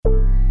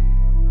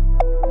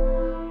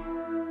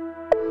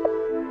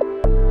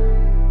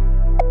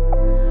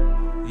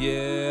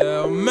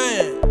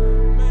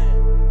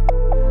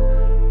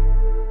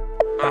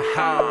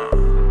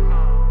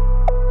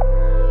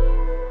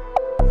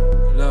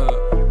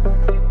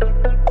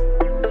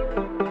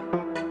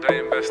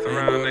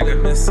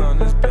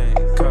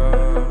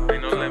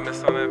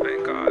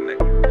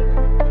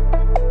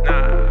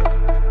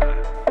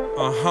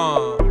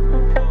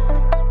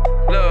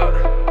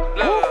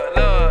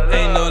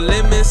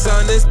limits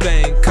on this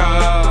bank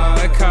card.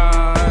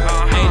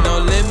 Ain't no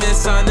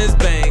limits on this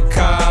bank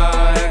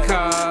card.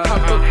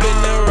 Hop up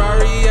in the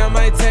Rari, I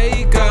might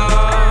take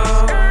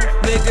off.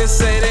 Niggas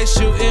say they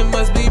shootin'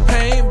 must be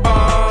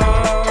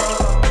paintball.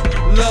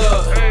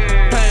 Look,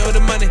 playin' with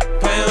the money,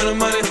 playin' with the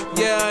money.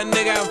 Yeah,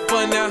 nigga have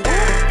fun now.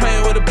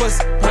 Playin' with the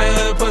pussy, playin'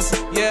 with the pussy.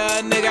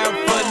 Yeah, nigga have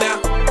fun now.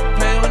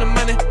 Playin' with the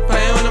money,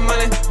 playin' with the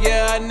money.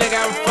 Yeah, nigga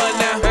have fun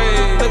now.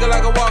 Lookin'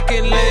 like a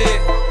walking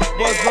leg.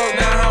 What's broke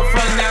now, have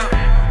fun now.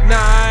 Nah,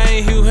 I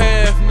ain't Hugh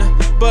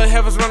Hefner, but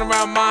heaven's running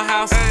around my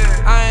house.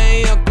 I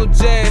ain't Uncle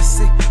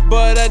Jesse,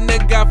 but a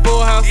nigga got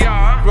full house.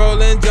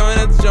 Rollin' joint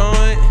at the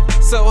joint,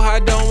 so I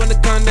don't wanna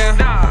come down.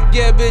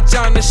 Yeah, bitch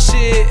on the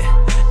shit,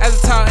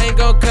 as the top ain't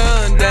gon'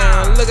 come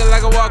down. Looking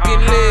like a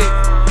walking leg.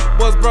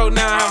 What's broke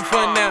now, having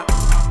fun now.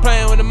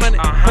 Playin' with the money,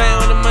 playin'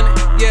 with the money.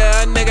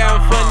 Yeah, a nigga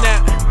having fun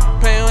now.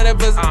 Playin' with that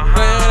pussy,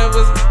 playin' with that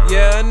pussy.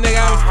 Yeah, a nigga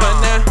having fun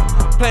now.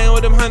 Playin'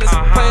 with them hundreds,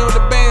 playin' with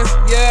the bands.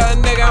 Yeah, a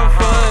nigga having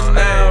fun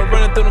now.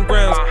 Running through them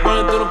grounds,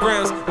 running through the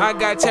grounds. I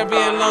got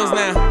champion lungs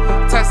now.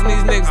 Taxing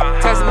these niggas,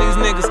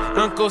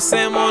 Uncle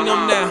Sam on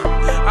them now.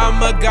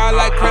 I'm a guy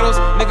like Kratos,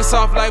 niggas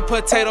soft like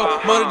potato.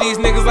 Motor these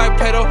niggas like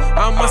pedo.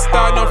 I'm a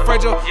star, no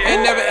fragile.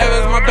 Ain't never ever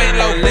is my bank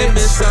low.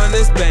 Limits on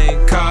this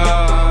bank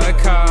card.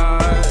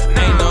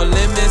 Ain't no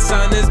limits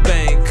on this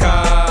bank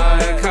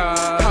card.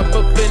 Hop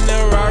up in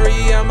the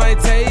Rari, I might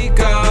take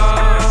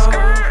off.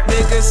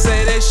 Niggas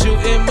say they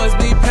shootin' must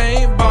be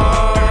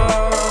paintball.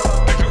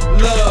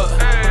 Look,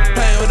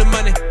 playin' with the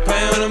money,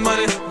 playin' with the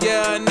money.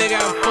 Yeah, nigga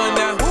have fun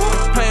now.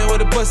 Playin' with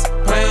the pussy,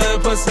 playin' with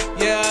the pussy.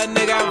 Yeah,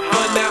 nigga have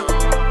fun now.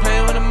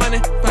 Playin' with the money,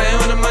 playin'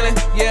 with the money.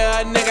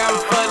 Yeah, nigga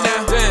have fun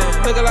now.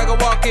 Damn, looking like a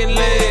walking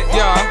leg.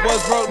 Yeah,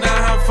 what's broke now,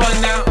 have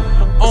fun now.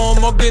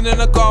 I'm getting in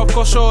a golf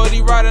course,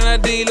 shorty riding a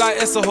D like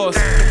it's a horse.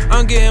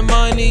 I'm getting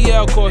money,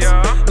 yeah, of course.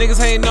 Niggas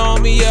hating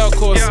on me, yeah, of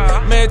course.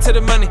 Married to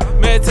the money,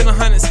 married to the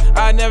hundreds.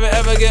 I never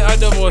ever get a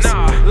divorce.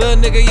 Little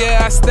nigga,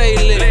 yeah, I stay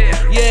lit.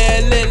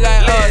 Yeah, lit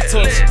like a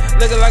torch.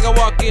 Looking like a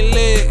walking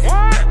leg.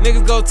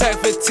 Niggas go tag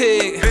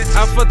fatigue.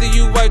 I fucked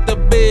you, wipe the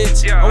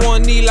bitch. I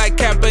want knee like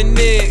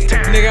Kaepernick.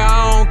 Nigga,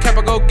 I don't cap,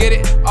 I go get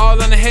it. All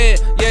on the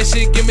head, yeah,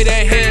 shit, give me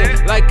that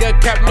head. Like a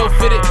cap, no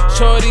fitted.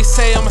 Shorty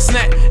say I'm a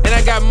snack, and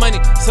I got money.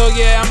 So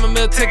yeah, I'm a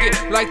meal ticket.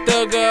 Like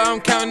Thugger,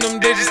 I'm counting them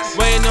digits.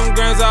 Weighing them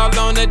grams all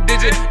on a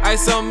digit.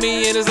 Ice on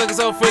me and it's looking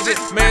so frigid.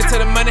 Married to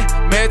the money,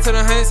 married to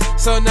the hundreds.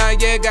 So now,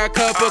 yeah, got a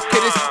couple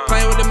kiddies.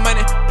 Playing with the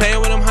money,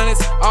 playing with them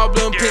hundreds. All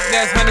blue and pink,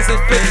 that's hundreds and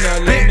fifties.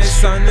 Ain't no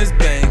limits on this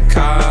bank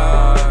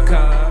card.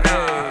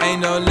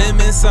 Ain't no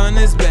limits on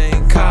this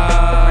bank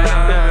card.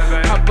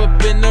 Hop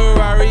up in the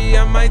Rari,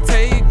 I might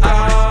take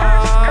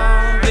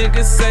off.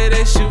 Niggas say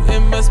they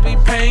shootin' must be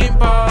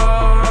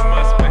paintball.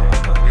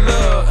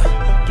 Look,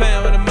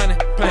 playin' with the money,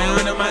 playin'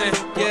 with the money.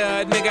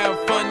 Yeah, nigga have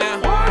fun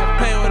now.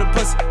 Playin' with the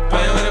pussy,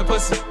 playin' with the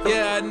pussy.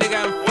 Yeah, nigga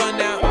have fun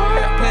now.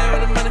 Playin'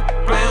 with the money,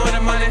 playin' with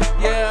the money.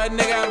 Yeah,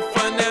 nigga have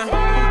fun now.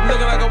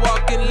 Looking like a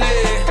walking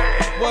leg.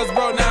 What's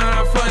broke now,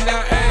 have fun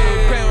now.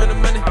 Ayy, playin' with the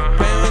money,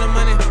 playin' with the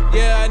money.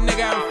 Yeah,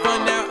 nigga have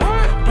fun now.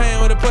 Playin'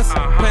 with the pussy,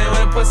 playin'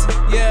 with the pussy.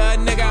 Yeah,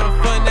 nigga have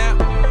fun now.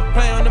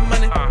 Playin' with the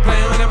money,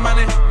 playin' with the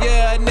money.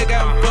 Yeah, nigga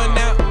have fun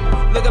now.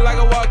 Looking like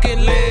a walking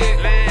leg.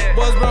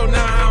 What's broke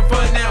now, have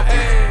fun now.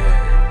 Ayy.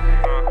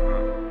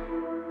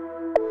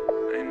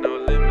 Ain't no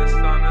limits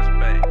on this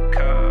bank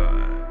card.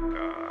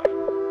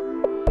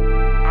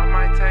 I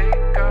might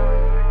take